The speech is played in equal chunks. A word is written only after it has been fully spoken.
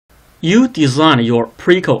You design your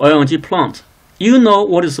PRICO LNG plant. You know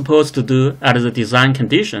what it's supposed to do at the design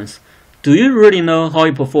conditions. Do you really know how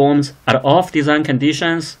it performs at off-design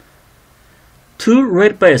conditions? Two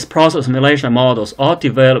rate-based process simulation models are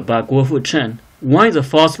developed by Guofu Chen. One is a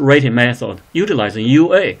fast rating method utilizing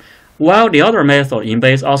UA, while the other method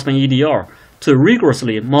embeds Aspen EDR to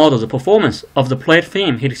rigorously model the performance of the plate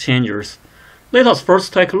film heat exchangers. Let us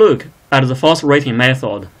first take a look at the fast rating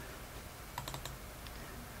method.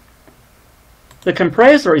 The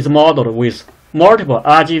compressor is modeled with multiple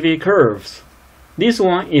RGV curves. This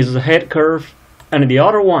one is the head curve, and the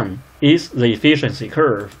other one is the efficiency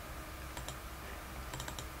curve.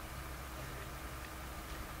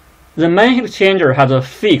 The main heat exchanger has a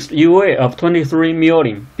fixed UA of 23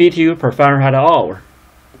 million BTU per Fahrenheit hour.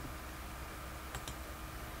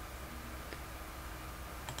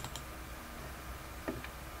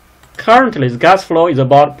 Currently, the gas flow is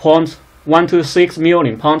about 0.126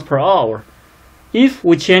 million pounds per hour. If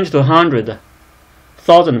we change to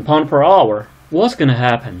 100,000 pounds per hour, what's going to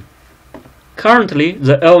happen? Currently,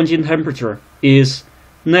 the LNG temperature is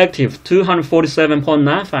negative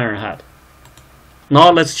 247.9 Fahrenheit.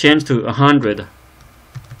 Now let's change to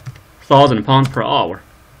 100,000 pounds per hour.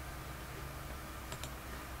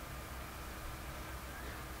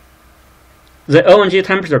 The LNG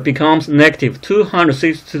temperature becomes negative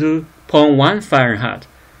 262.1 Fahrenheit.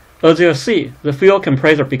 As you see, the fuel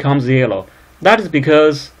compressor becomes yellow. That is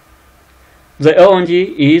because the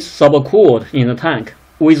LNG is subcooled in the tank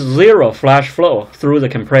with zero flash flow through the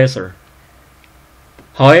compressor.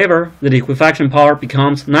 However, the liquefaction power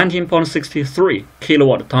becomes 19.63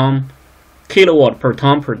 kilowatt per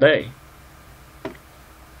ton per day.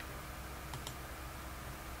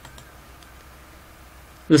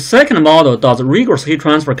 The second model does rigorous heat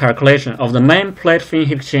transfer calculation of the main plate fin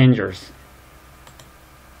heat exchangers.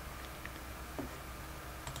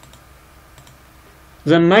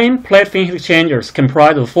 The main plate fin heat exchangers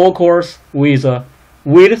comprise of 4 cores with a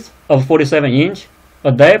width of 47 inch,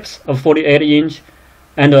 a depth of 48 inch,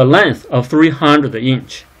 and a length of 300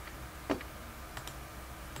 inch.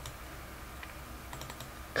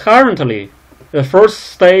 Currently, the first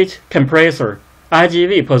stage compressor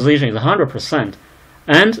IGV position is 100%,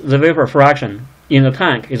 and the vapor fraction in the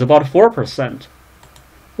tank is about 4%.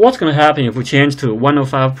 What's going to happen if we change to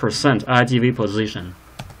 105% IGV position?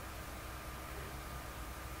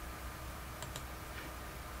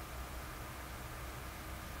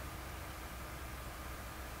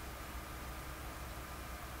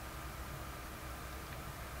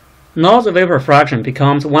 Now the vapor fraction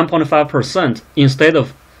becomes 1.5% instead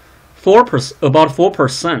of about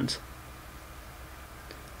 4%.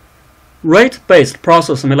 Rate-based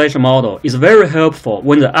process simulation model is very helpful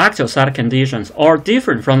when the actual site conditions are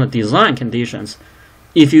different from the design conditions.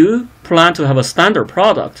 If you plan to have a standard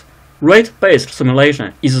product, rate-based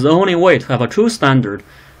simulation is the only way to have a true standard.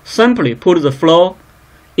 Simply put the flow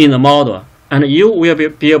in the model, and you will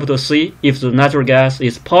be able to see if the natural gas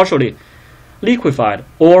is partially liquefied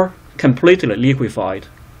or completely liquefied.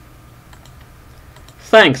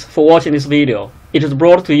 Thanks for watching this video. It is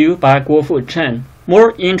brought to you by Guofu Chen.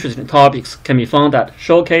 More interesting topics can be found at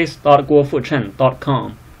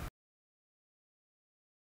showcase.guofuchen.com.